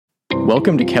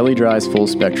Welcome to Kelley Drye's Full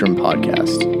Spectrum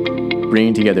podcast,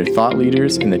 bringing together thought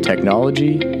leaders in the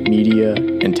technology, media,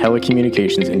 and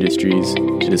telecommunications industries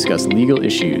to discuss legal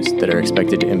issues that are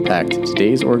expected to impact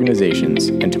today's organizations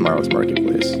and tomorrow's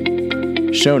marketplace.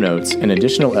 Show notes and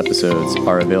additional episodes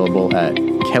are available at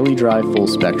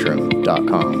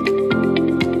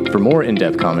kelleydryefullspectrum.com. For more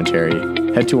in-depth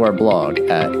commentary, head to our blog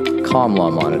at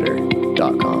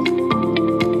comlawmonitor.com.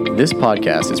 This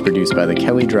podcast is produced by the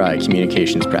Kelley Drye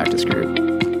Communications Practice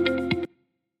Group.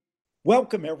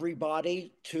 Welcome,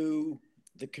 everybody, to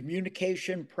the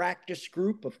Communication Practice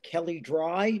Group of Kelley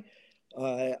Drye,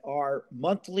 our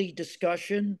monthly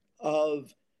discussion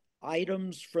of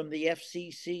items from the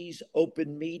FCC's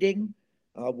Open Meeting.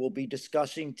 We'll be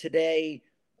discussing today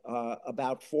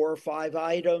about 4 or 5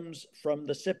 items from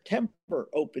the September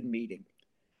Open Meeting.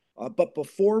 But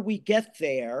before we get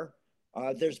there,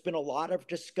 there's been a lot of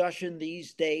discussion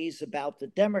these days about the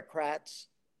Democrats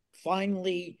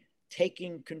finally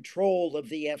taking control of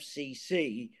the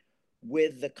FCC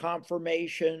with the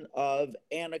confirmation of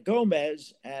Ana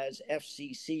Gomez as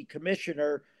FCC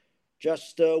commissioner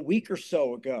just a week or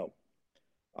so ago.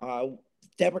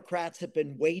 Democrats have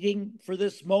been waiting for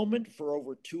this moment for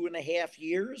over 2.5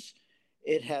 years.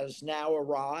 It has now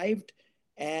arrived,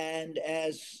 and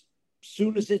as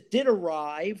soon as it did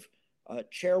arrive,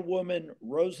 Chairwoman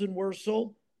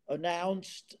Rosenworcel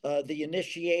announced the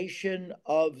initiation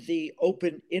of the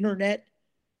Open Internet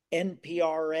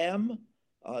NPRM.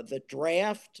 The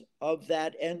draft of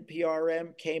that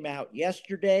NPRM came out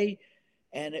yesterday,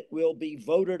 and it will be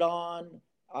voted on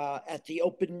at the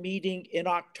Open Meeting in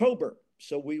October.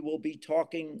 So we will be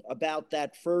talking about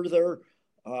that further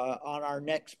on our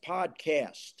next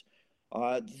podcast.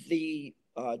 The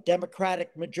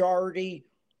Democratic majority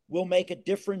will make a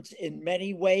difference in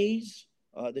many ways.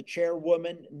 The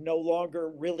chairwoman no longer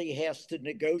really has to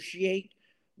negotiate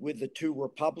with the 2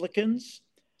 Republicans,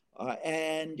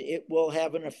 and it will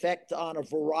have an effect on a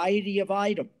variety of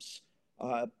items.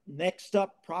 Next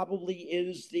up probably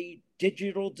is the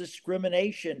digital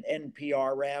discrimination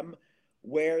NPRM,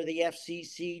 where the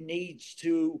FCC needs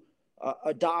to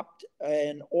adopt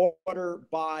an order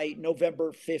by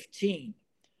November 15.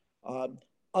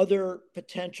 Other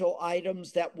potential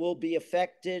items that will be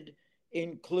affected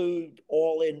include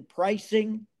all-in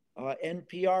pricing,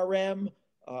 NPRM,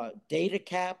 data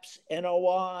caps,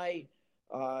 NOI,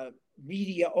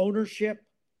 media ownership,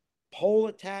 poll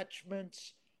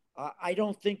attachments. I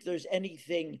don't think there's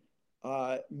anything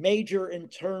major in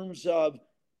terms of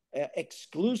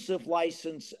exclusive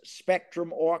license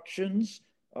spectrum auctions.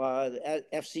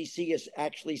 FCC is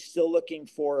actually still looking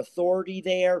for authority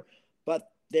there, but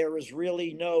there is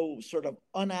really no sort of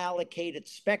unallocated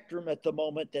spectrum at the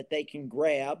moment that they can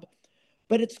grab.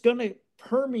 But it's going to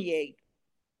permeate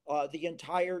the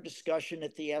entire discussion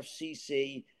at the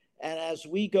FCC. And as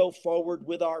we go forward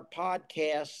with our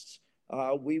podcasts,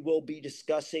 we will be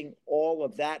discussing all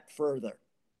of that further.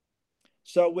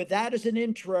 So with that as an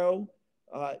intro,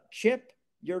 Chip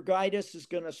Yorkgitis is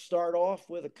going to start off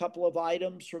with a couple of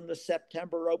items from the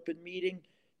September Open Meeting.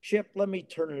 Chip, let me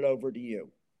turn it over to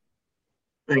you.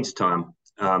 Thanks, Tom.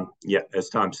 As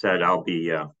Tom said, I'll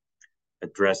be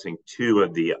addressing 2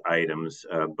 of the items,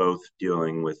 both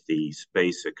dealing with the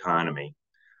space economy.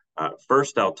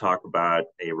 First, I'll talk about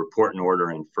a report and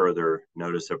order and further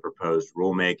notice of proposed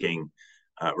rulemaking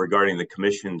regarding the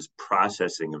Commission's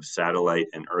processing of satellite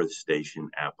and Earth station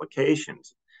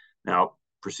applications. Now,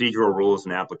 procedural rules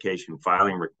and application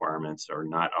filing requirements are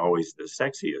not always the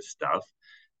sexiest stuff,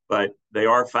 but they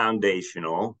are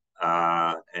foundational.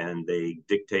 And they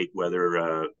dictate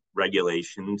whether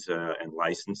regulations and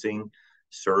licensing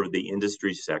serve the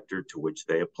industry sector to which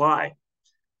they apply.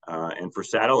 And for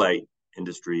satellite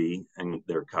industry and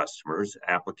their customers,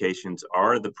 applications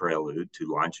are the prelude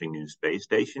to launching new space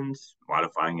stations,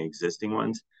 modifying existing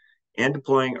ones, and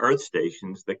deploying Earth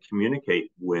stations that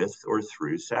communicate with or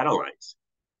through satellites.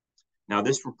 Now,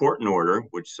 this report and order,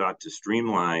 which sought to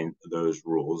streamline those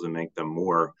rules and make them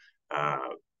more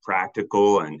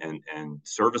practical and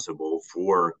serviceable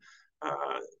for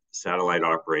satellite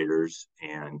operators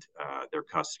and their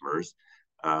customers,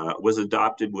 was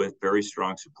adopted with very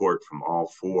strong support from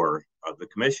all 4 of the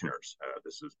commissioners.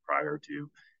 This was prior to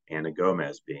Ana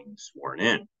Gomez being sworn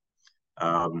in.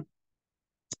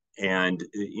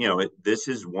 This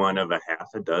is one of a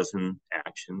half a dozen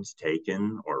actions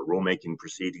taken or rulemaking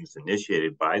proceedings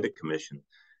initiated by the Commission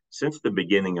since the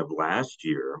beginning of last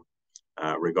year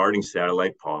regarding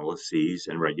satellite policies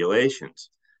and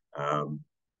regulations. And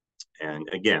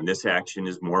again, this action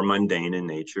is more mundane in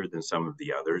nature than some of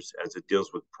the others, as it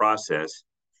deals with process,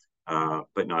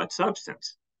 but not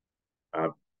substance.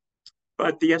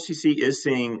 But the FCC is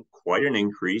seeing quite an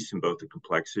increase in both the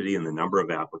complexity and the number of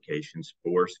applications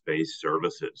for space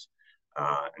services.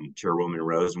 And Chairwoman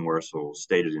Rosenworcel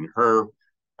stated in her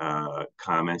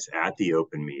comments at the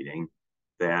open meeting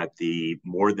that the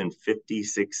more than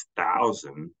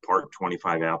 56,000 Part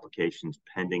 25 applications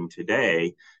pending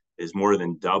today is more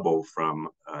than double from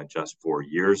just 4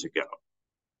 years ago.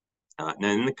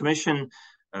 And the Commission,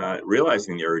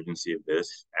 realizing the urgency of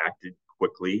this, acted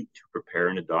quickly to prepare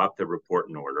and adopt the report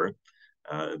and order.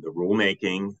 The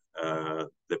rulemaking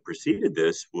that preceded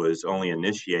this was only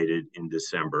initiated in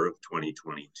December of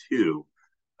 2022,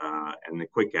 and the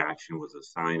quick action was a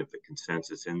sign of the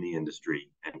consensus in the industry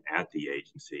and at the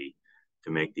agency to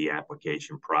make the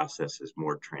application processes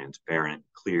more transparent,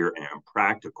 clear, and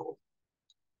practical.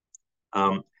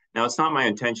 Now, it's not my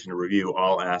intention to review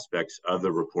all aspects of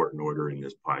the report and order in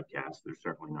this podcast. There's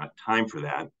certainly not time for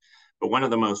that. But one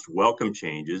of the most welcome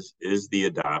changes is the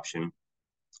adoption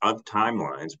of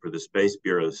timelines for the Space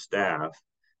Bureau staff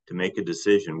to make a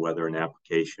decision whether an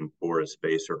application for a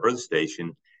space or Earth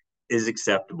station is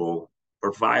acceptable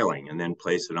for filing and then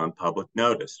place it on public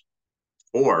notice,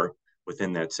 or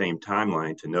within that same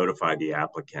timeline to notify the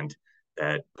applicant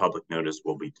that public notice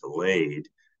will be delayed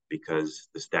because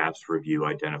the staff's review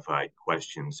identified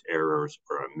questions, errors,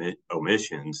 or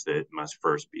omissions that must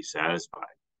first be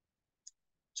satisfied.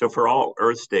 So for all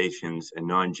Earth stations and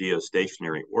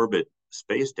non-geostationary orbit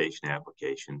space station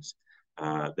applications,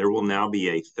 there will now be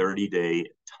a 30-day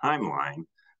timeline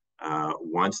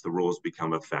once the rules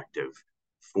become effective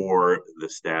for the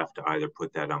staff to either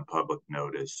put that on public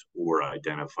notice or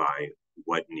identify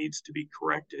what needs to be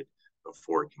corrected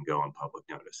before it can go on public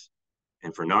notice.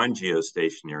 And for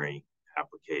non-geostationary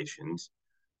applications,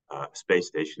 space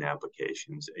station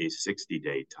applications, a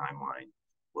 60-day timeline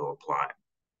will apply.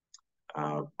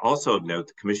 Also of note,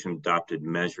 the Commission adopted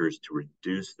measures to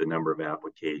reduce the number of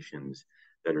applications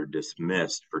that are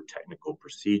dismissed for technical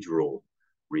procedural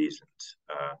reasons.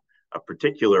 Of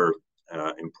particular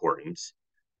importance,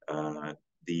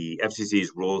 the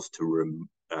FCC's rules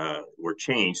were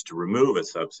changed to remove a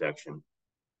subsection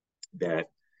that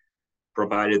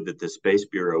provided that the Space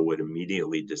Bureau would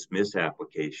immediately dismiss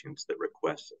applications that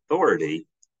request authority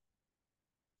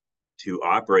to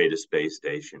operate a space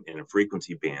station in a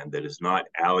frequency band that is not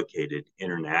allocated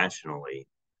internationally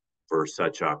for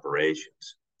such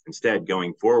operations. Instead,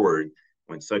 going forward,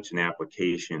 when such an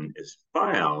application is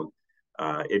filed,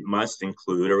 it must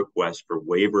include a request for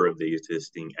waiver of the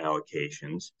existing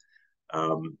allocations,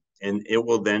 and it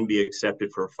will then be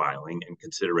accepted for filing and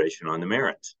consideration on the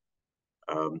merits.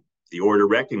 The order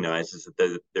recognizes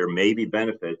that there may be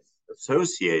benefits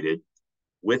associated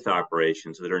with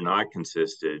operations that are not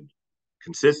consistent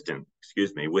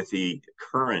with the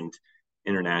current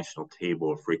international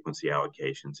table of frequency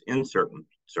allocations in certain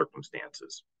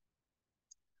circumstances.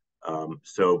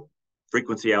 So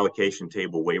frequency allocation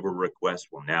table waiver requests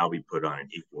will now be put on an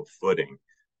equal footing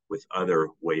with other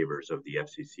waivers of the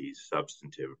FCC's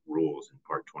substantive rules in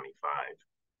Part 25.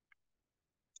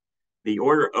 The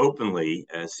order openly,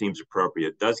 as seems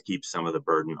appropriate, does keep some of the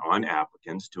burden on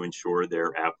applicants to ensure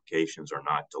their applications are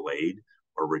not delayed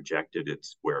or rejected at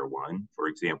square one. For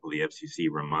example, the FCC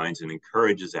reminds and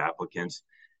encourages applicants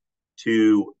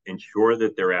to ensure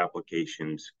that their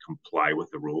applications comply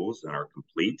with the rules and are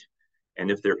complete.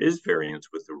 And if there is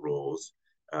variance with the rules,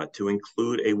 to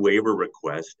include a waiver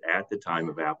request at the time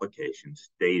of application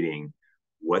stating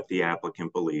what the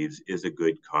applicant believes is a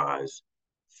good cause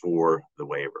for the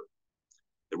waiver.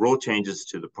 The rule changes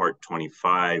to the Part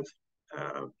 25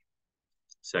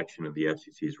 section of the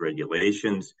FCC's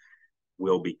regulations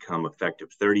will become effective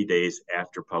 30 days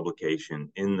after publication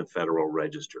in the Federal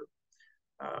Register.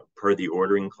 Per the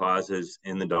ordering clauses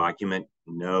in the document,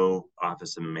 no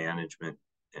Office of Management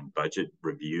and Budget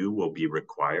review will be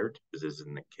required. This is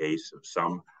in the case of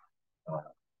some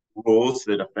rules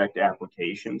that affect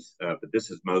applications, but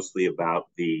this is mostly about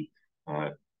the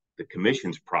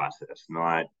Commission's process,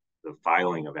 not the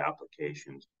filing of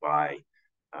applications by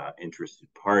interested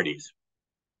parties.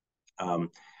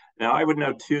 Now, I would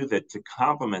note too that to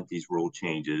complement these rule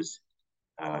changes,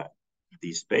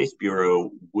 the Space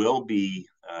Bureau will be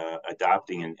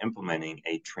adopting and implementing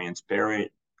a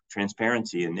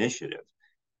transparency initiative.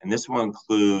 And this will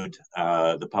include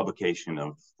the publication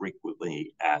of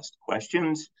frequently asked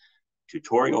questions,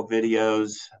 tutorial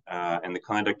videos, and the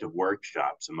conduct of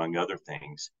workshops, among other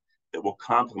things, that will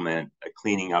complement a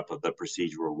cleaning up of the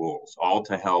procedural rules, all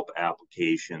to help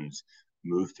applications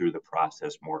move through the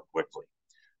process more quickly.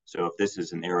 So if this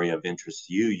is an area of interest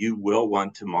to you, you will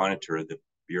want to monitor the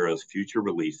Bureau's future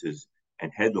releases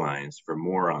and headlines for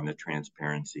more on the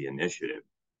transparency initiative.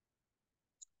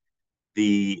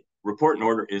 The report and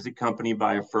order is accompanied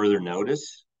by a further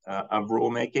notice of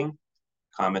rulemaking.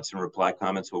 Comments and reply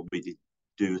comments will be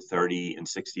due 30 and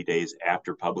 60 days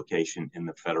after publication in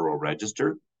the Federal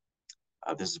Register.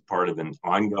 This is part of an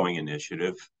ongoing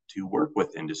initiative to work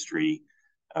with industry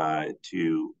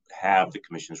to have the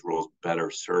Commission's rules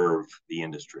better serve the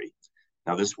industry.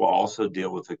 Now, this will also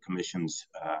deal with the Commission's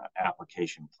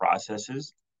application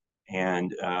processes.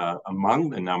 And among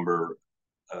the number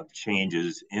of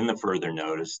changes in the further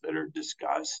notice that are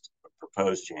discussed,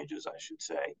 proposed changes, I should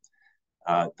say,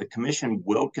 the Commission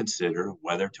will consider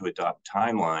whether to adopt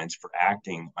timelines for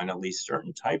acting on at least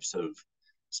certain types of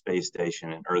space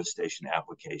station and Earth station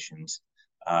applications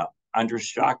under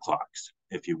shot clocks,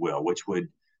 if you will, which would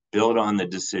build on the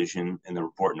decision in the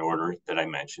report and order that I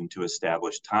mentioned to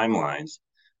establish timelines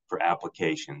for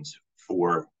applications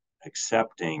for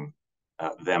accepting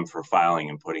them for filing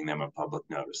and putting them on public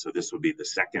notice. So this will be the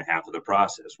second half of the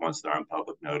process. Once they're on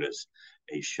public notice,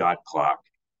 a shot clock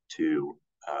to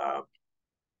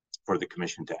for the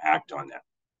Commission to act on that.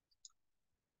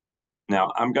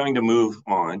 Now, I'm going to move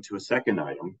on to a second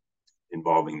item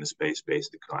involving the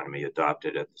space-based economy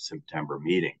adopted at the September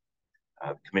meeting.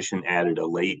 The Commission added a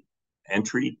late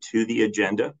entry to the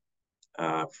agenda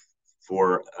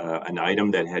for an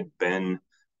item that had been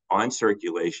on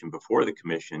circulation before the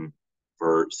Commission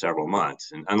for several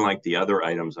months. And unlike the other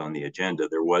items on the agenda,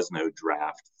 there was no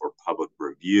draft for public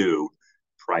review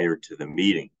prior to the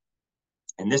meeting.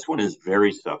 And this one is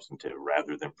very substantive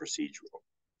rather than procedural.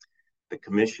 The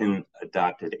Commission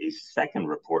adopted a second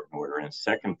report and order and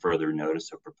second further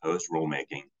notice of proposed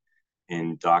rulemaking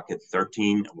in docket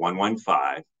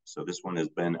 13115. So this one has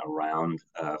been around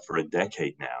for a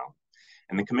decade now.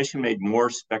 And the Commission made more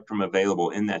spectrum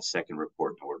available in that second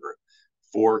report and order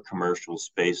for commercial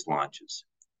space launches.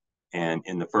 And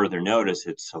in the further notice,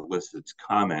 it solicits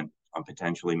comment on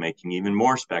potentially making even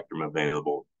more spectrum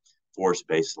available for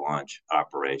space launch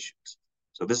operations.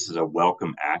 So this is a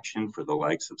welcome action for the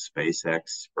likes of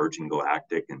SpaceX, Virgin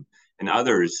Galactic, and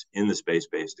others in the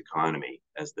space-based economy,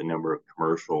 as the number of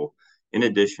commercial, in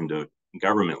addition to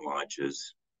government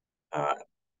launches,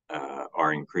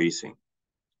 are increasing.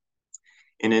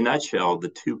 In a nutshell, the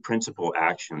two principal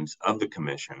actions of the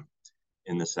Commission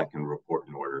in the second report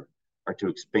and order are to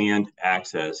expand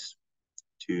access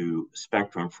to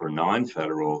spectrum for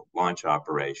non-federal launch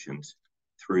operations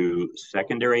through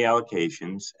secondary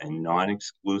allocations and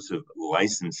non-exclusive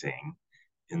licensing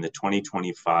in the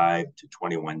 2025 to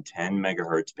 2110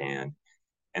 megahertz band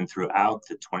and throughout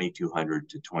the 2200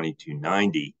 to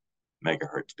 2290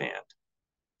 megahertz band.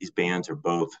 These bands are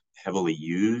both heavily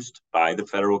used by the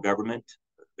federal government.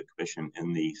 The Commission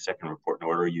in the second report and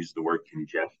order used the word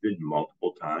congested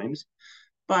multiple times,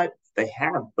 but they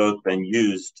have both been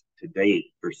used to date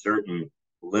for certain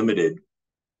limited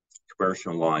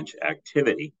commercial launch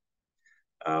activity.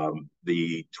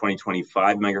 The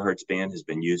 2025 megahertz band has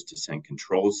been used to send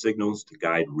control signals to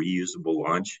guide reusable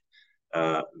launch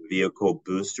vehicle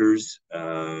boosters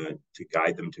to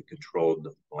guide them to controlled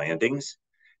landings.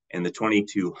 And the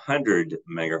 2200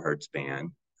 megahertz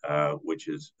band, which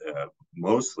is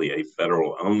mostly a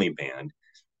federal-only band,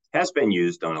 has been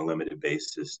used on a limited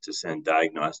basis to send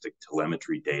diagnostic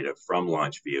telemetry data from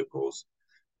launch vehicles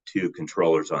to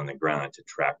controllers on the ground to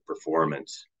track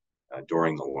performance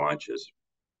during the launches.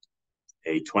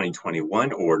 A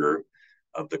 2021 order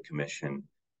of the Commission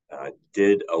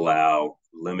did allow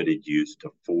limited use to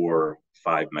 4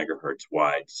 5 megahertz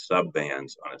wide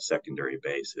subbands on a secondary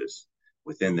basis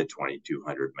within the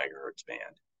 2200 megahertz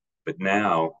band. But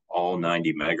now all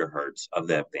 90 megahertz of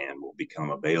that band will become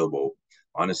available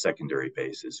on a secondary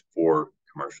basis for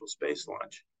commercial space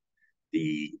launch.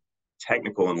 The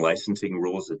technical and licensing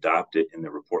rules adopted in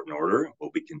the report and order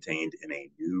will be contained in a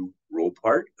new rule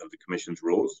part of the Commission's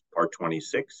rules, Part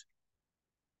 26,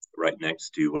 right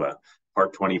next to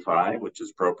Part 25, which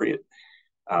is appropriate.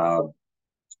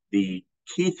 The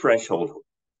key threshold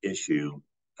issue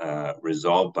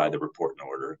resolved by the report and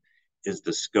order is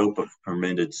the scope of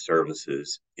permitted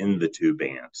services in the two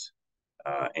bands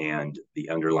and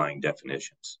the underlying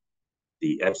definitions.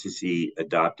 The FCC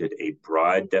adopted a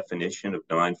broad definition of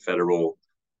non-federal,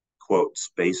 quote,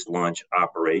 space launch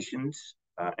operations,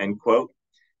 end quote,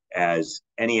 as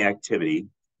any activity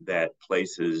that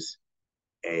places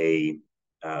a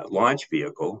launch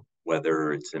vehicle,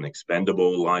 whether it's an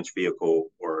expendable launch vehicle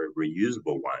or a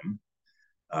reusable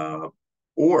one,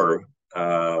 or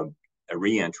a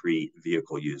re-entry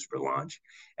vehicle used for launch,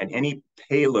 and any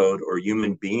payload or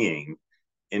human being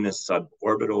in a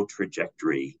suborbital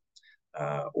trajectory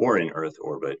or in Earth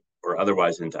orbit or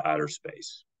otherwise into outer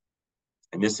space.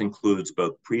 And this includes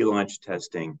both pre-launch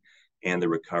testing and the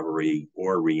recovery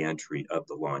or reentry of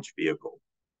the launch vehicle.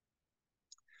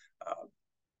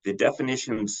 The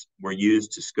definitions were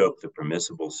used to scope the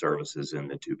permissible services in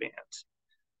the two bands.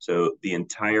 So the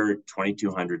entire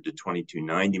 2200 to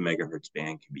 2290 megahertz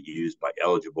band can be used by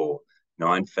eligible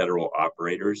non-federal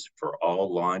operators for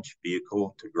all launch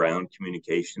vehicle to ground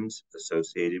communications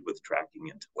associated with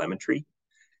tracking and telemetry.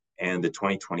 And the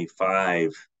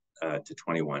 2025 to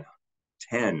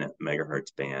 2110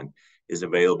 megahertz band is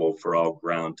available for all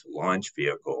ground to launch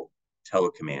vehicle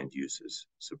telecommand uses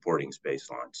supporting space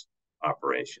launch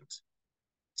operations.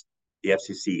 The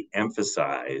FCC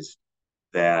emphasized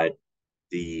that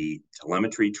the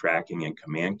telemetry, tracking, and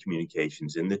command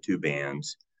communications in the two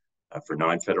bands for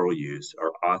non-federal use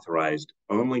are authorized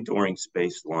only during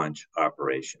space launch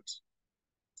operations.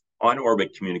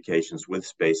 On-orbit communications with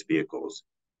space vehicles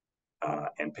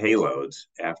and payloads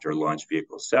after launch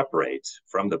vehicle separates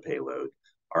from the payload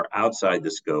are outside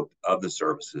the scope of the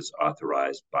services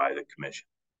authorized by the Commission.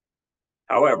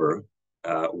 However,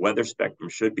 weather spectrum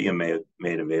should be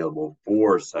made available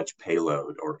for such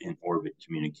payload or in-orbit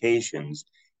communications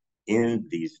in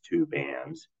these two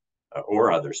bands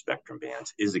or other spectrum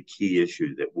bands is a key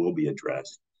issue that will be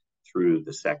addressed through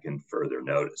the second further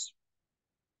notice.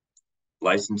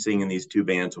 Licensing in these two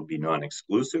bands will be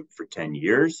non-exclusive for 10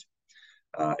 years.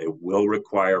 It will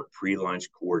require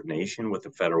pre-launch coordination with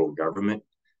the federal government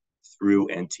through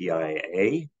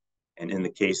NTIA. And in the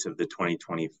case of the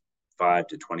 2025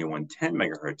 to 2110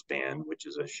 megahertz band, which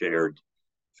is a shared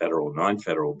federal,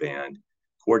 non-federal band,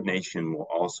 coordination will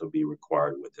also be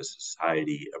required with the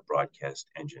Society of Broadcast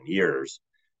Engineers,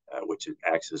 which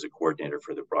acts as a coordinator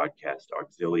for the Broadcast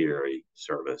Auxiliary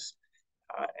Service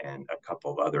and a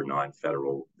couple of other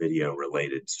non-federal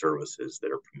video-related services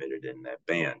that are permitted in that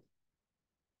band.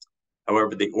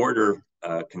 However, the order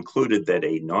concluded that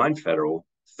a non-federal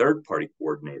third-party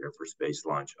coordinator for space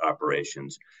launch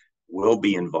operations will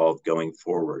be involved going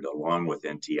forward along with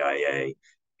NTIA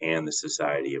and the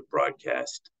Society of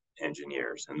Broadcast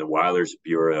Engineers. And the Wireless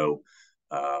Bureau,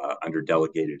 under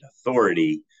delegated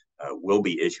authority, will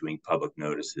be issuing public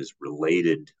notices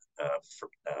related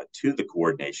to the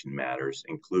coordination matters,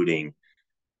 including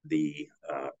the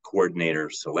coordinator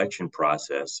selection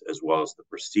process, as well as the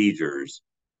procedures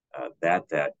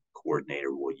that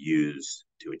coordinator will use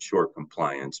to ensure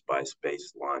compliance by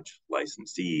space launch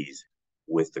licensees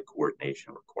with the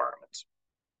coordination requirements.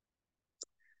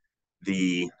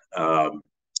 The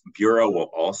Bureau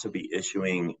will also be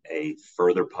issuing a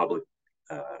further public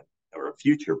or a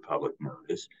future public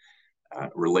notice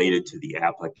related to the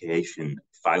application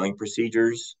filing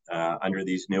procedures under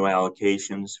these new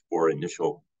allocations for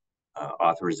initial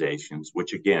authorizations,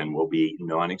 which again will be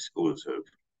non-exclusive.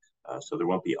 So there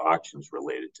won't be auctions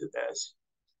related to this.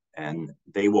 And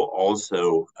they will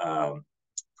also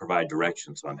provide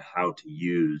directions on how to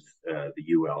use the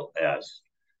ULS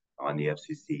on the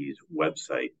FCC's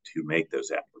website to make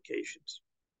those applications.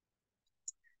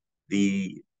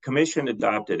 The Commission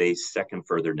adopted a second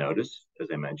further notice, as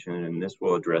I mentioned, and this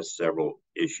will address several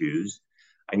issues.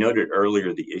 I noted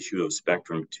earlier the issue of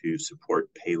spectrum to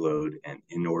support payload and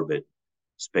in-orbit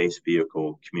space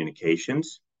vehicle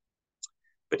communications.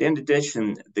 But in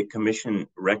addition, the Commission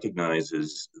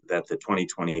recognizes that the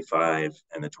 2025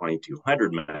 and the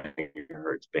 2200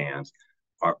 megahertz bands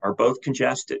are both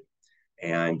congested.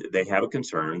 And they have a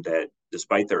concern that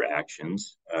despite their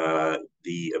actions,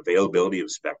 the availability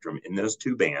of spectrum in those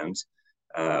two bands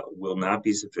will not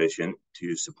be sufficient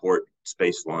to support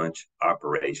space launch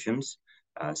operations,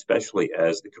 especially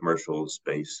as the commercial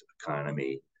space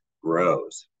economy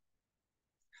grows.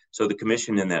 So the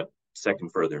Commission in that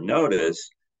second further notice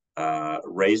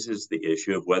raises the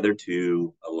issue of whether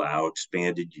to allow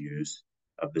expanded use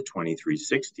of the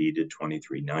 2360 to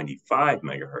 2395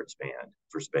 megahertz band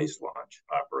for space launch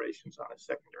operations on a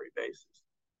secondary basis.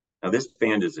 Now, this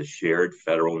band is a shared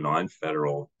federal,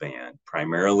 non-federal band,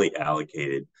 primarily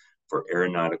allocated for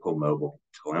aeronautical mobile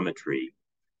telemetry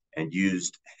and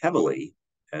used heavily,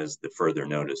 as the further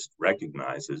notice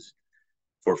recognizes,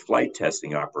 for flight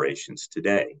testing operations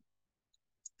today.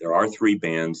 There are three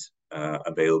bands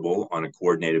available on a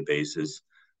coordinated basis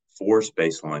for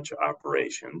space launch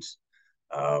operations.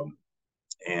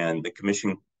 And the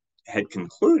Commission had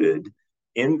concluded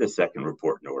in the second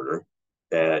report and order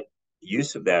that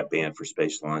use of that band for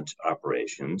space launch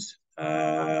operations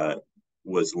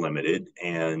was limited,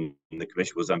 and the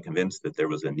Commission was unconvinced that there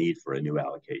was a need for a new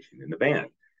allocation in the band.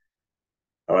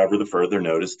 However, the further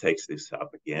notice takes this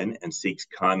up again and seeks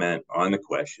comment on the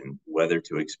question whether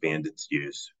to expand its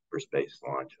use for space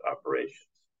launch operations.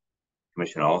 The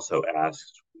Commission also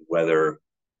asks whether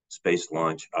space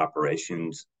launch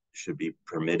operations should be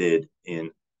permitted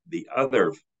in the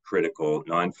other critical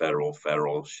non-federal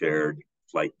federal shared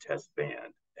flight test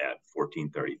band at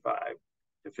 1435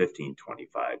 to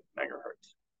 1525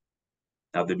 megahertz.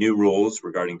 Now, the new rules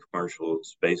regarding commercial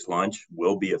space launch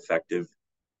will be effective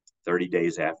 30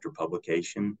 days after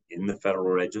publication in the Federal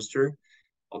Register,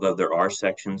 although there are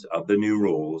sections of the new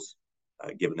rules,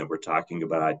 given that we're talking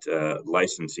about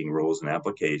licensing rules and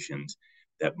applications,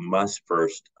 that must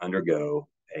first undergo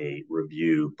a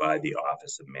review by the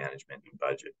Office of Management and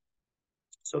Budget.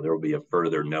 So there will be a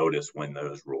further notice when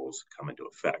those rules come into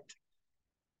effect.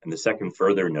 And the second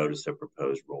further notice of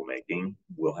proposed rulemaking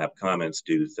will have comments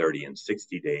due 30 and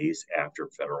 60 days after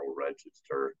Federal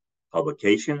Register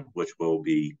publication, which will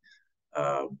be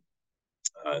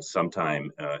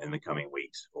sometime in the coming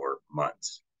weeks or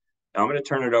months. Now I'm going to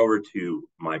turn it over to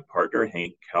my partner,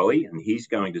 Hank Kelley, and he's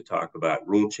going to talk about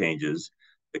rule changes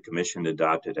the Commission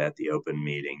adopted at the open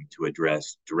meeting to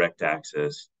address direct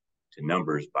access to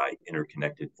numbers by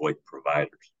interconnected VoIP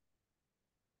providers.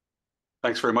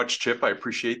 Thanks very much, Chip. I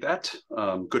appreciate that.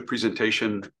 Good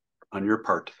presentation on your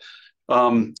part.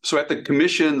 So at the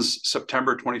Commission's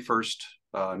September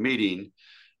 21st meeting,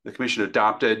 the Commission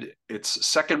adopted its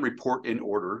second report in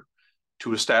order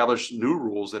to establish new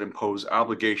rules that impose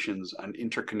obligations on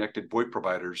interconnected VoIP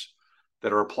providers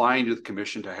that are applying to the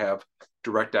Commission to have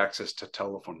direct access to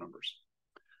telephone numbers.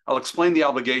 I'll explain the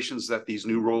obligations that these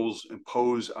new rules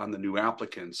impose on the new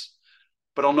applicants,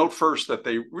 but I'll note first that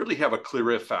they really have a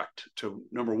clear effect to,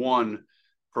 number one,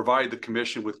 provide the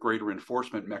Commission with greater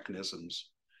enforcement mechanisms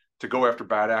to go after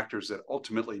bad actors that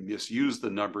ultimately misuse the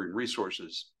numbering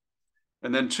resources.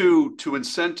 And then two, to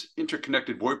incent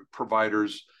interconnected VoIP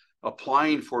providers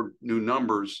applying for new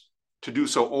numbers to do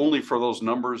so only for those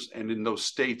numbers and in those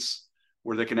states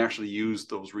where they can actually use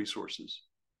those resources.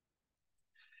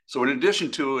 So in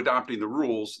addition to adopting the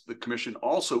rules, the Commission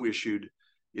also issued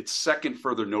its second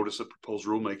further notice of proposed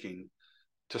rulemaking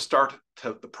to start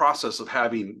the process of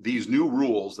having these new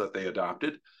rules that they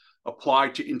adopted apply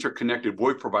to interconnected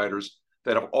VoIP providers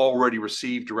that have already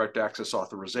received direct access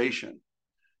authorization.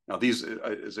 Now, these,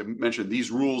 as I mentioned,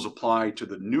 these rules apply to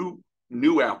the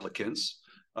new applicants,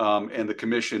 and the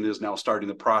Commission is now starting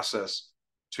the process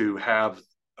to have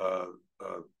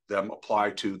them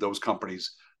apply to those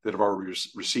companies that have already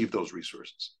received those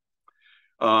resources.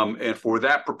 And for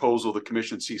that proposal, the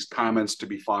Commission seeks comments to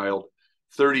be filed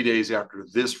 30 days after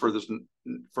this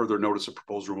further notice of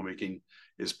proposed rulemaking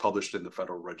is published in the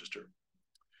Federal Register.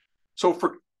 So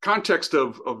for context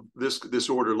of this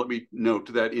order, let me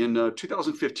note that in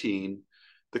 2015,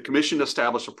 the Commission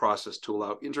established a process to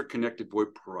allow interconnected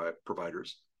VoIP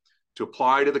providers to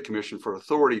apply to the Commission for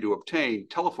authority to obtain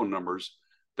telephone numbers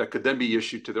that could then be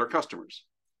issued to their customers,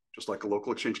 just like a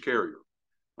local exchange carrier.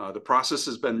 The process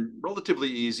has been relatively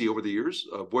easy over the years.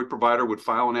 A VoIP provider would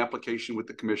file an application with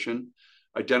the Commission,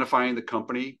 identifying the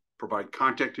company, provide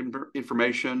contact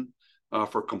information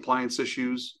for compliance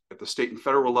issues at the state and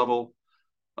federal level,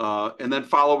 and then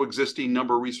follow existing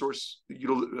number resource,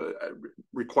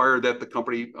 require that the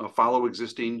company follow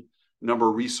existing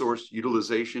number resource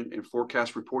utilization and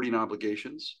forecast reporting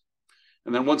obligations.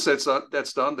 And then once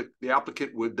that's done, the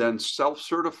applicant would then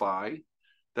self-certify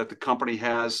that the company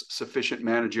has sufficient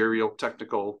managerial,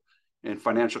 technical, and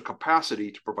financial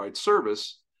capacity to provide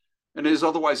service and is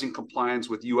otherwise in compliance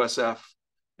with USF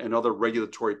and other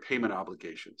regulatory payment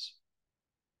obligations.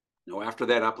 Now, after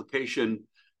that application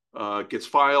gets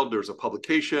filed, there's a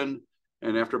publication,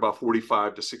 and after about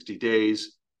 45 to 60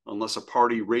 days, unless a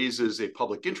party raises a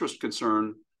public interest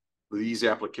concern, these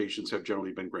applications have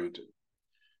generally been granted.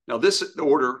 Now, this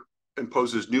order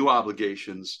imposes new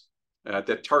obligations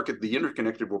that target the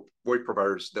interconnected VoIP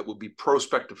providers that will be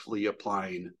prospectively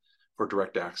applying for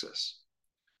direct access.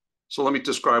 So let me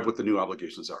describe what the new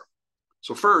obligations are.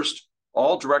 So first,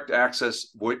 all direct access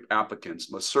VoIP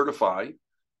applicants must certify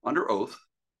under oath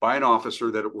by an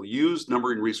officer that it will use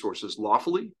numbering resources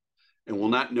lawfully and will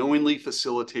not knowingly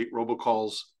facilitate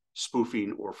robocalls,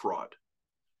 spoofing, or fraud.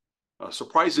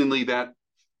 Surprisingly, that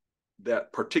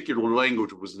particular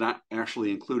language was not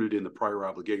actually included in the prior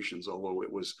obligations, although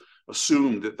it was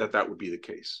assumed that would be the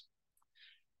case.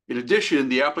 In addition,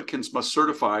 the applicants must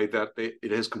certify that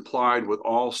it has complied with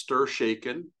all stir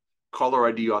shaken, caller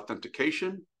ID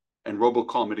authentication, and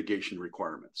robocall mitigation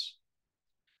requirements.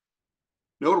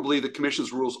 Notably, the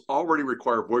Commission's rules already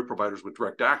require VoIP providers with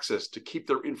direct access to keep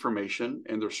their information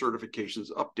and their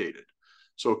certifications updated.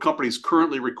 So a company is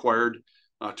currently required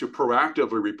to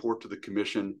proactively report to the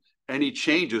Commission any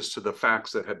changes to the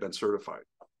facts that have been certified.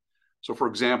 So for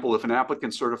example, if an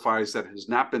applicant certifies that it has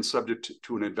not been subject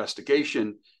to an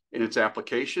investigation in its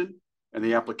application and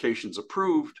the application is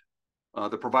approved,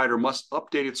 the provider must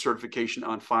update its certification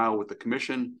on file with the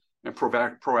Commission and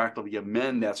proactively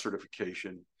amend that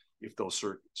certification if those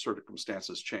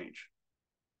circumstances change.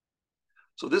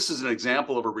 So this is an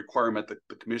example of a requirement that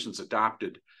the Commission's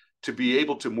adopted to be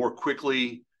able to more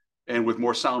quickly and with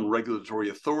more sound regulatory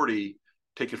authority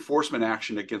take enforcement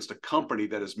action against a company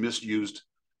that has misused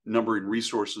numbering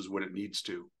resources when it needs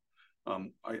to.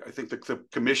 I think the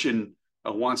Commission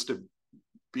wants to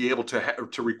be able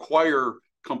to require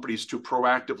companies to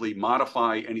proactively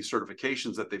modify any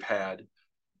certifications that they've had,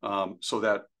 so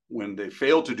that when they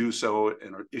fail to do so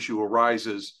and an issue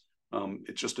arises,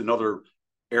 it's just another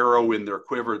arrow in their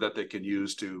quiver that they can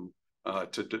use to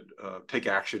take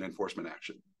enforcement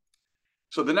action.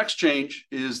 So the next change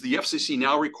is the FCC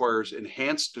now requires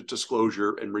enhanced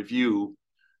disclosure and review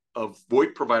of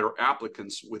VoIP provider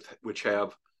applicants which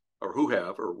have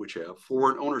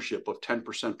foreign ownership of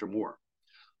 10% or more.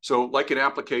 So like an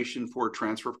application for a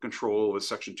transfer of control with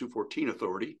Section 214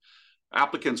 authority,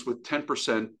 applicants with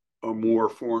 10% or more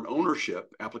foreign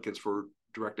ownership, applicants for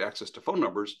direct access to phone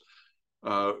numbers,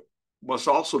 must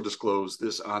also disclose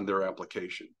this on their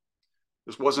application.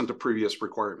 This wasn't a previous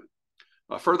requirement.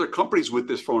 Further, companies with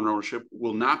this foreign ownership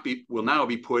will not be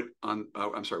put on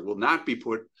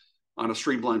a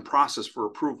streamlined process for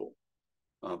approval.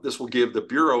 This will give the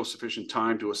Bureau sufficient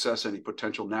time to assess any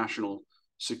potential national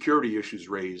security issues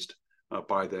raised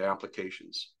by the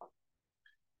applications.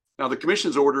 Now, the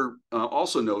Commission's order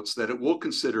also notes that it will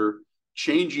consider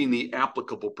changing the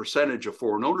applicable percentage of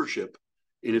foreign ownership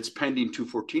in its pending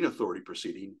 214 authority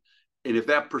proceeding. And if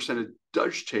that percentage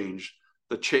does change,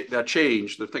 that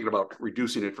change, they're thinking about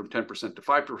reducing it from 10% to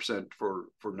 5%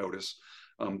 for notice,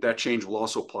 that change will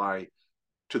also apply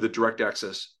to the direct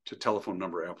access to telephone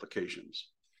number applications.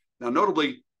 Now,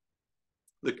 notably,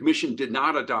 the Commission did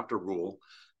not adopt a rule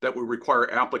that would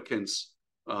require applicants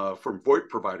from VoIP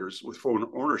providers with foreign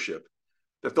ownership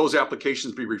that those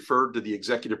applications be referred to the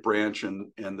executive branch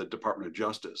and the Department of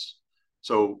Justice,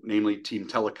 so namely Team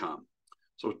Telecom.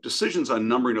 So decisions on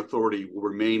numbering authority will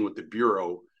remain with the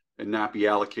Bureau and not be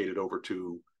allocated over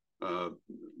to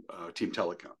Team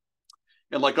Telecom.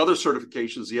 And like other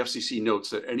certifications, the FCC notes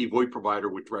that any VoIP provider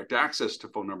with direct access to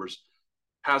phone numbers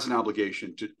has an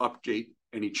obligation to update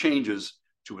any changes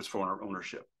to its phone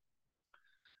ownership.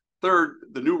 Third,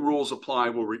 the new rules apply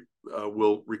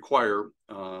will require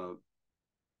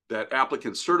that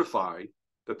applicants certify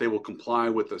that they will comply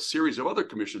with a series of other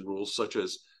Commission rules, such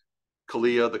as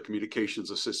CALEA, the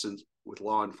Communications Assistance with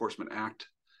Law Enforcement Act,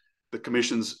 the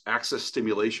Commission's access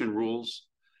stimulation rules,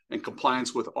 and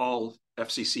compliance with all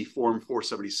FCC Form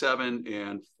 477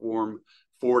 and Form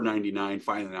 499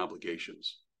 filing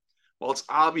obligations. While it's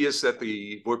obvious that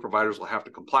the VoIP providers will have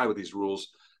to comply with these rules,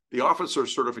 the officer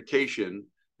certification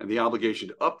and the obligation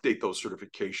to update those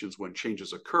certifications when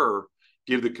changes occur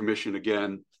give the Commission,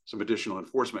 again, some additional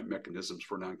enforcement mechanisms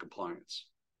for noncompliance.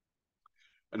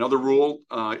 Another rule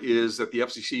is that the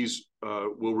FCC's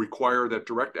will require that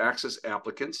direct access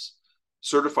applicants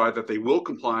certify that they will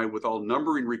comply with all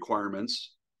numbering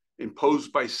requirements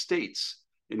imposed by states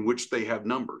in which they have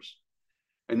numbers.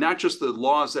 And not just the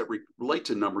laws that relate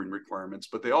to numbering requirements,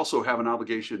 but they also have an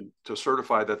obligation to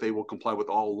certify that they will comply with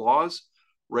all laws,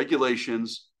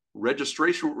 regulations,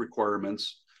 registration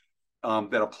requirements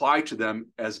that apply to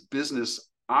them as business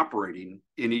operating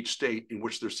in each state in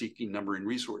which they're seeking numbering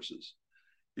resources.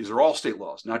 These are all state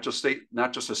laws, not just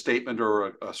a statement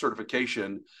or a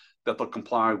certification that they'll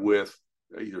comply with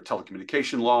either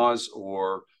telecommunication laws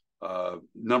or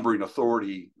numbering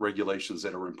authority regulations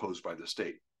that are imposed by the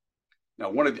state.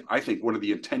 Now, I think one of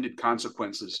the intended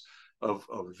consequences of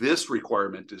this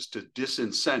requirement is to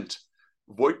disincent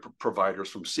VoIP providers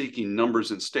from seeking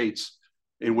numbers in states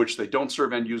in which they don't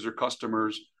serve end user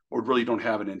customers or really don't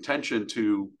have an intention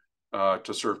to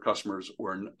serve customers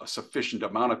or a sufficient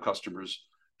amount of customers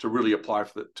to really apply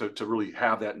for to really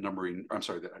have that numbering. I'm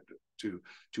sorry, to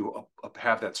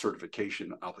have that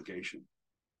certification obligation.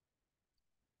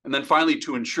 And then finally,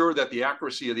 to ensure that the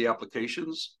accuracy of the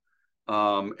applications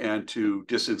and to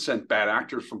disincent bad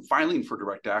actors from filing for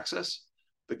direct access,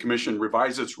 the Commission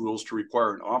revised its rules to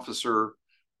require an officer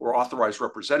or authorized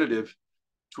representative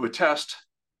to attest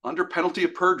under penalty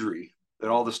of perjury that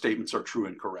all the statements are true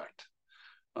and correct.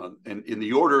 And in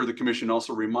the order, the Commission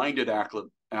also reminded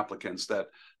applicants that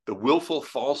the willful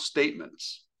false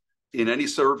statements in any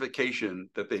certification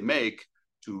that they make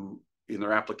in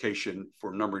their application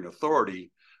for numbering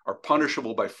authority are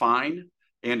punishable by fine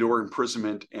and or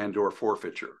imprisonment and or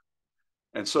forfeiture.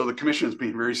 And so the Commission is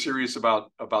being very serious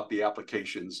about the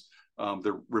applications.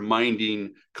 They're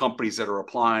reminding companies that are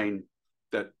applying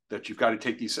that you've got to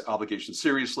take these obligations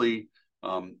seriously,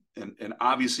 And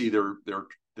obviously they're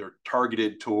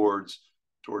targeted towards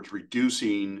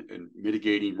reducing and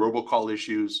mitigating robocall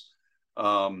issues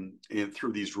and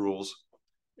through these rules.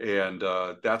 And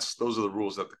those are the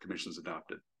rules that the commission's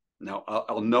adopted. Now,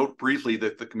 I'll note briefly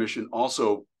that the commission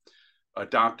also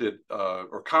adopted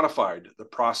or codified the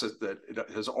process that it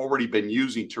has already been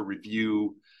using to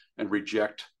review and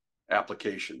reject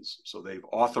applications. So they've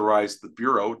authorized the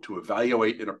Bureau to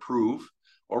evaluate and approve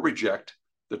or reject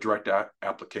the direct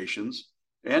applications,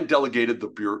 and delegated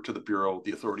to the Bureau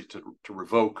the authority to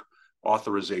revoke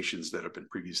authorizations that have been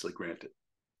previously granted.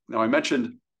 Now, I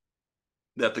mentioned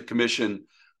that the commission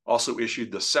also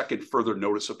issued the second further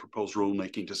notice of proposed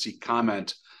rulemaking to seek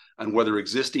comment on whether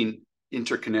existing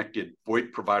interconnected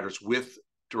VoIP providers with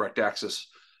direct access,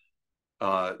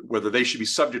 whether they should be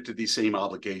subject to these same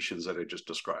obligations that I just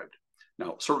described.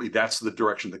 Now, certainly that's the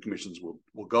direction the commissions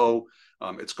will go.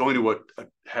 It's going to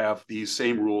have these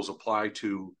same rules apply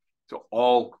to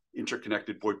all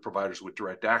interconnected VoIP providers with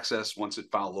direct access once it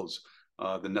follows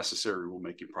the necessary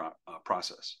rulemaking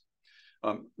process.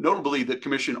 Notably, the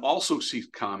commission also seeks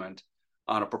comment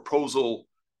on a proposal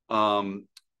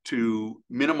to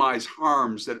minimize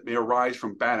harms that may arise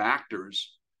from bad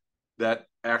actors that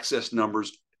access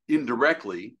numbers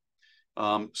indirectly.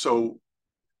 So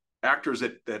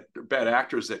bad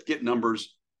actors that get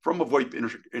numbers from a VoIP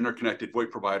interconnected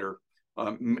VoIP provider,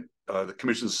 the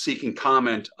commission is seeking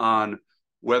comment on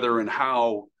whether and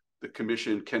how the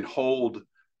commission can hold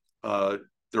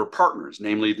their partners,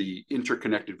 namely the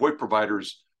interconnected VoIP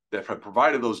providers that have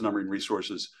provided those numbering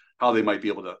resources, how they might be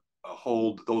able to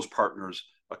hold those partners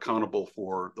accountable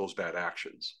for those bad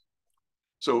actions.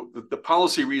 So the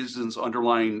policy reasons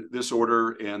underlying this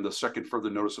order and the second further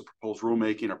notice of proposed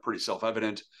rulemaking are pretty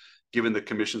self-evident. Given the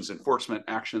commission's enforcement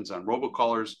actions on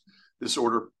robocallers, this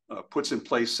order puts in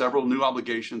place several new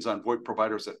obligations on VoIP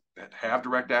providers that have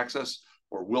direct access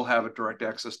or will have direct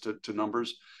access to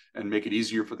numbers, and make it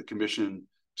easier for the commission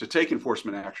to take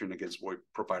enforcement action against VoIP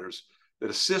providers that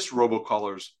assist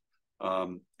robocallers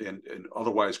and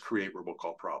otherwise create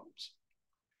robocall problems.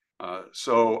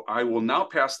 So I will now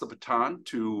pass the baton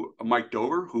to Mike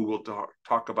Dover, who will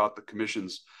talk about the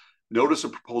commission's notice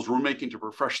of proposed rulemaking to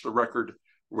refresh the record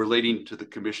relating to the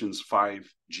commission's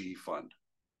 5G fund.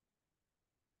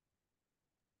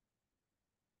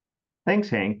 Thanks,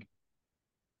 Hank.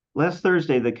 Last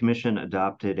Thursday, the Commission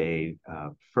adopted a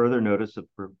further notice of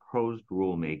proposed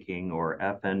rulemaking, or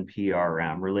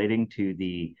FNPRM, relating to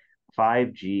the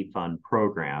 5G fund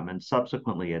program, and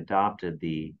subsequently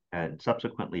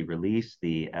released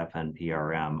the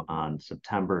FNPRM on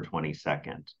September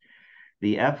 22nd.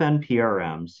 The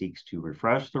FNPRM seeks to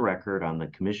refresh the record on the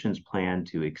Commission's plan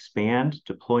to expand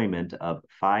deployment of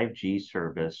 5G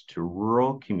service to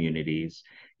rural communities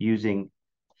using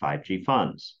 5G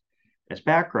funds. As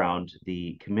background,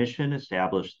 the Commission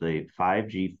established the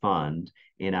 5G Fund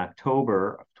in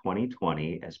October of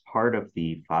 2020 as part of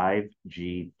the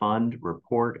 5G Fund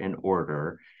Report and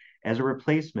Order as a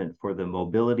replacement for the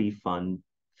Mobility Fund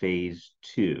Phase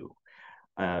 2.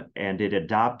 And it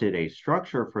adopted a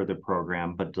structure for the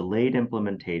program, but delayed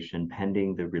implementation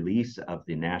pending the release of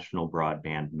the National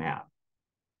Broadband Map.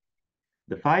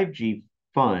 The 5G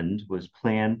Fund was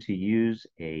planned to use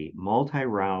a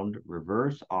multi-round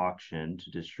reverse auction to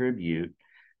distribute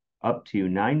up to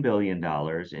 $9 billion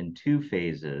in 2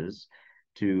 phases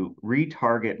to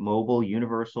retarget mobile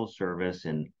universal service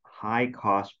in the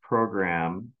high-cost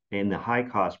program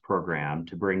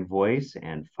to bring voice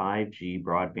and 5G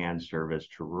broadband service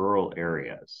to rural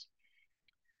areas.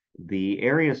 The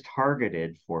areas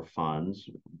targeted for funds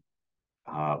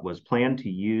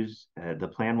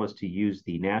the plan was to use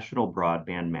the National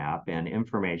Broadband Map and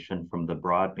information from the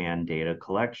broadband data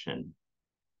collection,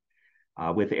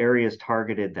 with areas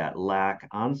targeted that lack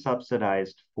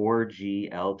unsubsidized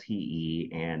 4G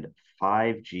LTE and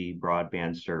 5G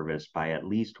broadband service by at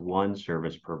least one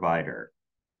service provider.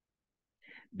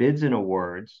 Bids and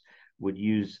awards would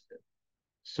use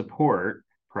support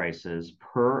prices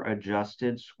per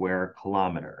adjusted square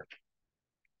kilometer.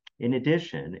 In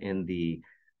addition, in the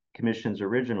Commission's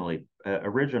original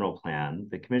plan,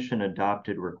 the Commission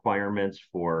adopted requirements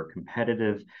for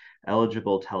competitive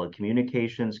eligible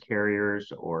telecommunications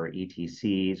carriers, or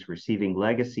ETCs, receiving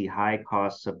legacy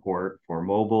high-cost support for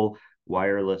mobile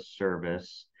wireless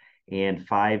service and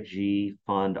 5G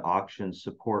fund auction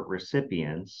support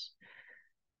recipients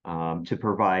to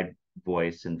provide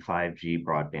voice and 5G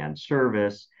broadband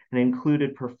service, and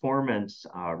included performance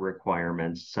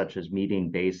requirements such as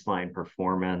meeting baseline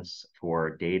performance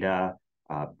for data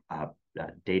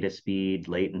data speed,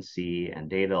 latency, and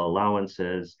data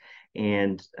allowances,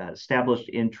 and established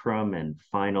interim and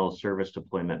final service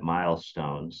deployment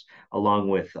milestones, along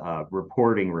with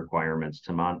reporting requirements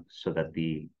so that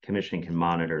the Commission can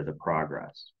monitor the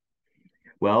progress.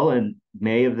 Well, in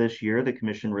May of this year, the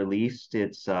Commission released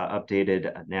its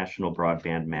updated national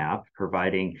broadband map,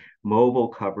 providing mobile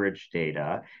coverage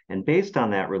data. And based on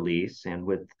that release, and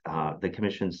with the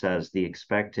Commission says the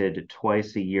expected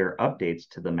twice-a-year updates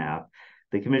to the map,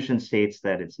 the Commission states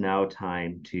that it's now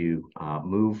time to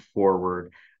move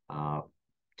forward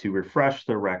to refresh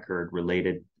the record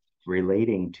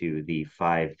relating to the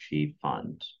 5G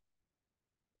fund.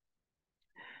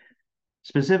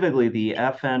 Specifically, the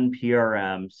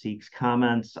FNPRM seeks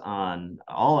comments on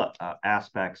all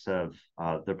aspects of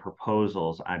the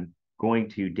proposals. I'm going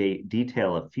to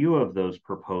detail a few of those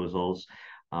proposals,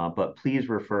 but please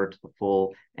refer to the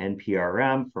full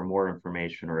NPRM for more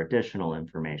information or additional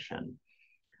information.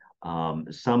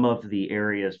 Some of the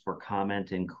areas for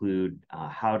comment include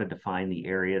how to define the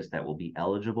areas that will be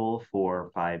eligible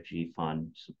for 5G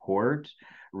fund support,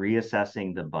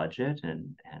 reassessing the budget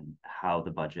and how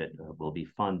the budget will be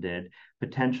funded,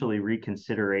 potentially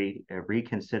reconsidering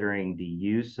the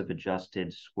use of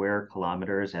adjusted square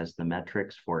kilometers as the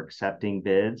metrics for accepting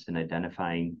bids and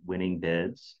identifying winning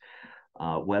bids,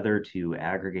 whether to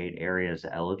aggregate areas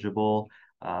eligible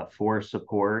for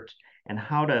support, and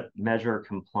how to measure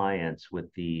compliance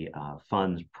with the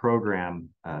fund's program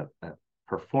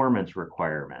performance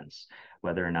requirements,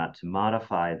 whether or not to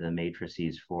modify the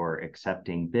matrices for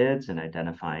accepting bids and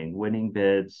identifying winning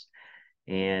bids,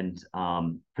 and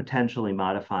potentially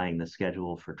modifying the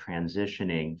schedule for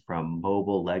transitioning from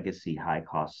mobile legacy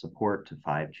high-cost support to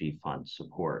 5G fund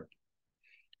support.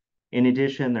 In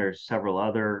addition, there's several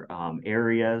other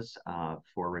areas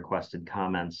for requested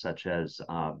comments, such as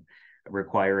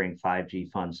requiring 5G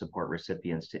fund support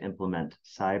recipients to implement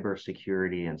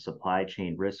cybersecurity and supply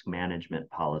chain risk management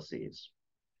policies.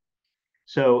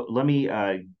 So let me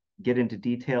get into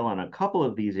detail on a couple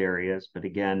of these areas, but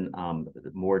again,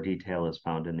 more detail is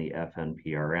found in the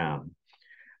FNPRM.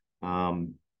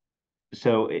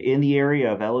 So in the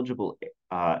area of eligible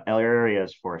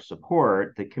areas for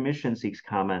support, the Commission seeks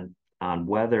comment on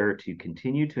whether to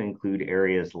continue to include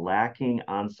areas lacking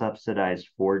unsubsidized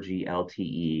 4G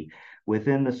LTE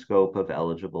within the scope of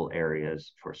eligible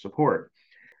areas for support.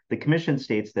 The Commission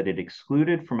states that it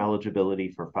excluded from eligibility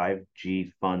for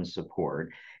 5G fund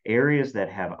support areas that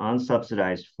have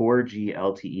unsubsidized 4G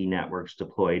LTE networks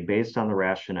deployed based on the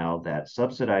rationale that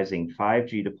subsidizing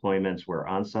 5G deployments where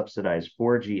unsubsidized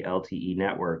 4G LTE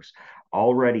networks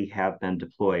already have been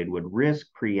deployed would risk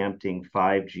preempting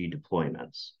 5G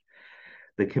deployments.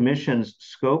 The Commission's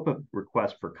scope of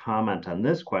request for comment on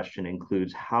this question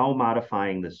includes how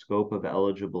modifying the scope of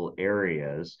eligible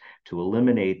areas to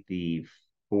eliminate the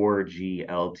 4G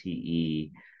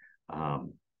LTE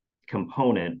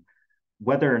component,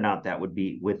 whether or not that would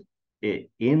be with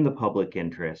it in the public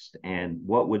interest, and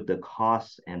what would the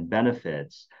costs and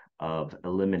benefits of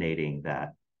eliminating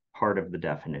that part of the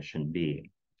definition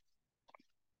be.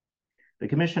 The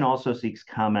Commission also seeks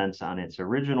comments on its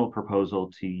original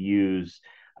proposal to use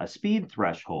a speed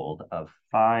threshold of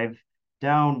 5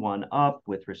 down, 1 up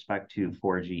with respect to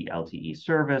 4G LTE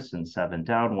service and 7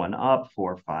 down, 1 up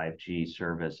for 5G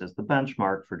service as the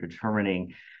benchmark for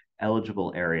determining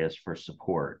eligible areas for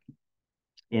support.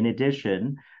 In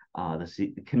addition,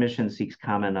 the Commission seeks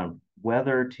comment on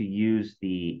whether to use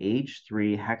the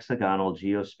H3 hexagonal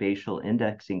geospatial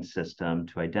indexing system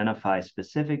to identify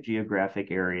specific geographic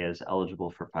areas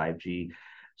eligible for 5G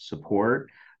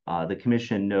support. The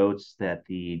Commission notes that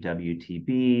the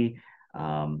WTB,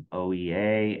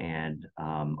 OEA, and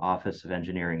Office of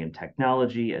Engineering and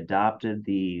Technology adopted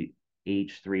the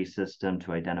H3 system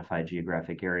to identify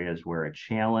geographic areas where a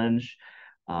challenge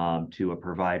to a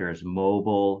provider's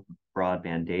mobile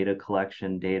broadband data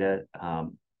collection data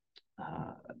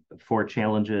for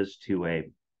challenges to a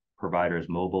provider's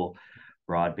mobile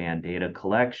broadband data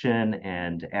collection,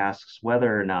 and asks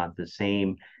whether or not the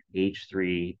same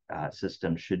H3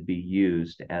 system should be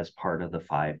used as part of the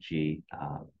 5G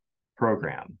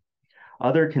program.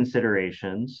 Other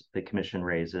considerations the Commission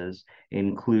raises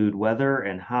include whether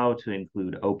and how to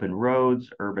include open roads,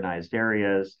 urbanized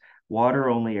areas,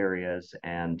 water-only areas,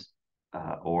 and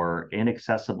or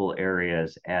inaccessible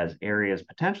areas as areas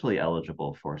potentially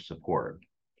eligible for support.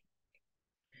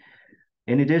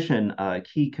 In addition, a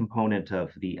key component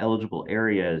of the eligible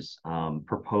areas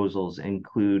proposals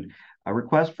include a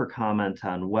request for comment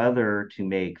on whether to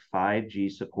make 5G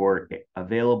support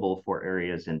available for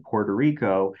areas in Puerto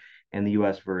Rico and the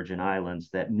U.S. Virgin Islands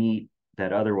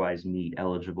that otherwise meet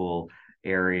eligible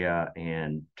area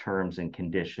and terms and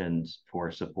conditions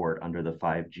for support under the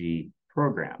 5G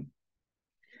program.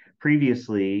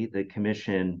 Previously, the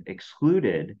Commission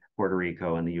excluded Puerto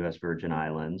Rico and the U.S. Virgin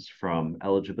Islands from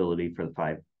eligibility for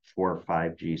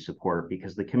 5G support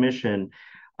because the Commission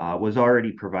was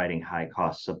already providing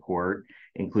high-cost support,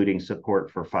 including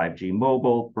support for 5G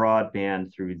mobile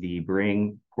broadband through the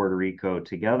Bring Puerto Rico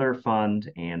Together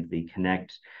Fund and the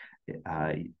Connect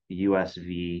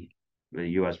USV, the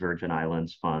U.S. Virgin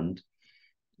Islands Fund,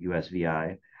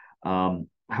 USVI.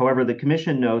 However, the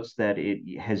Commission notes that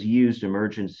it has used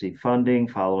emergency funding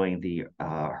following the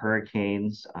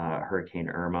hurricanes, Hurricane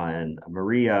Irma and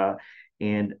Maria,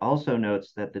 and also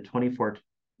notes that the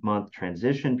 24-month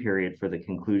transition period for the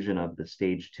conclusion of the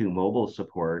Stage 2 mobile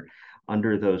support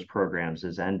under those programs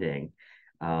is ending,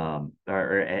 or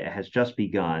it has just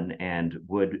begun and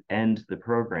would end the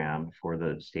program for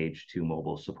the Stage 2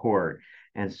 mobile support.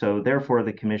 And so therefore,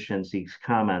 the Commission seeks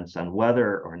comments on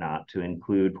whether or not to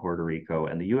include Puerto Rico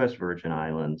and the U.S. Virgin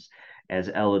Islands as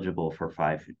eligible for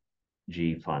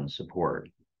 5G fund support.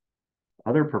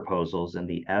 Other proposals in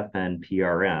the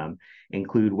FNPRM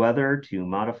include whether to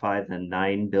modify the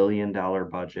 $9 billion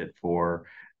budget for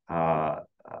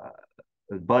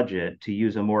budget to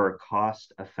use a more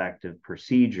cost-effective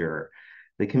procedure.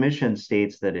 The Commission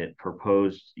states that it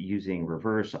proposed using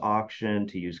reverse auction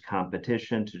to use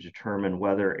competition to determine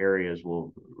whether areas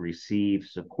will receive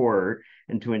support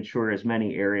and to ensure as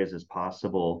many areas as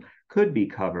possible could be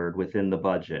covered within the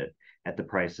budget at the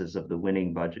prices of the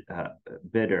winning budget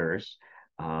bidders,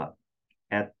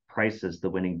 at prices the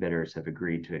winning bidders have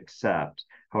agreed to accept.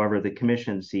 However, the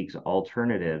Commission seeks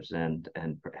alternatives and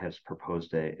has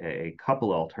proposed a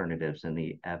couple alternatives in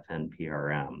the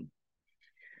FNPRM.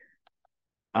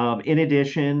 In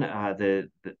addition,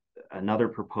 another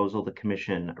proposal the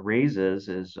Commission raises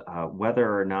is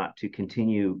whether or not to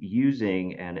continue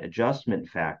using an adjustment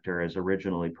factor as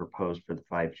originally proposed for the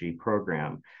 5G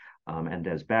program. And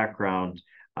as background,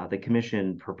 the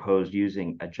Commission proposed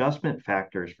using adjustment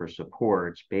factors for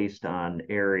supports based on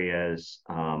areas,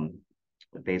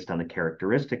 based on the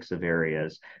characteristics of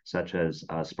areas, such as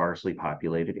sparsely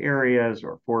populated areas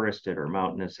or forested or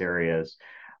mountainous areas,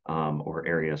 or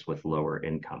areas with lower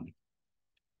income.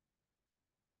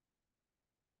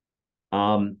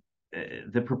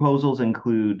 The proposals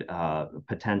include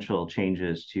potential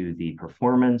changes to the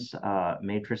performance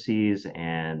matrices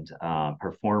and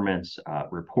performance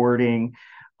reporting.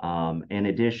 In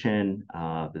addition,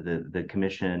 the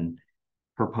Commission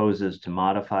proposes to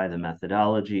modify the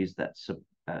methodologies that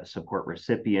support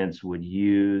recipients would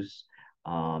use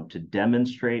to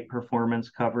demonstrate performance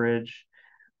coverage,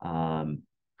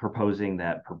 proposing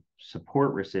that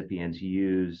support recipients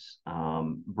use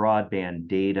broadband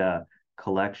data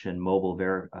collection mobile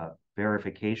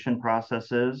verification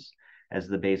processes as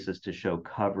the basis to show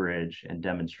coverage and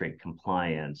demonstrate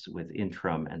compliance with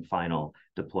interim and final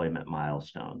deployment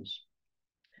milestones.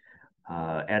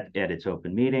 At its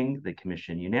open meeting, the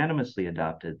Commission unanimously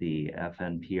adopted the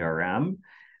FNPRM.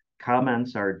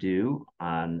 Comments are due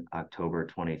on October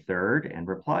 23rd, and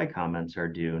reply comments are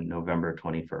due November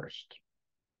 21st.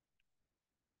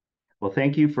 Well,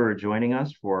 thank you for joining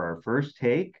us for our first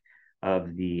take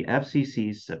of the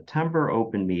FCC's September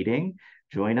Open Meeting.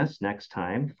 Join us next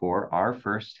time for our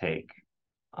first take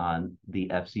on the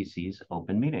FCC's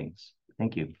Open Meetings.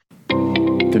 Thank you.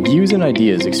 The views and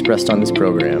ideas expressed on this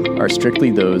program are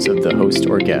strictly those of the host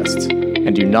or guests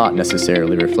and do not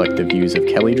necessarily reflect the views of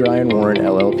Kelley Drye & Warren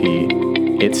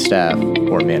LLP, its staff,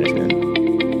 or management.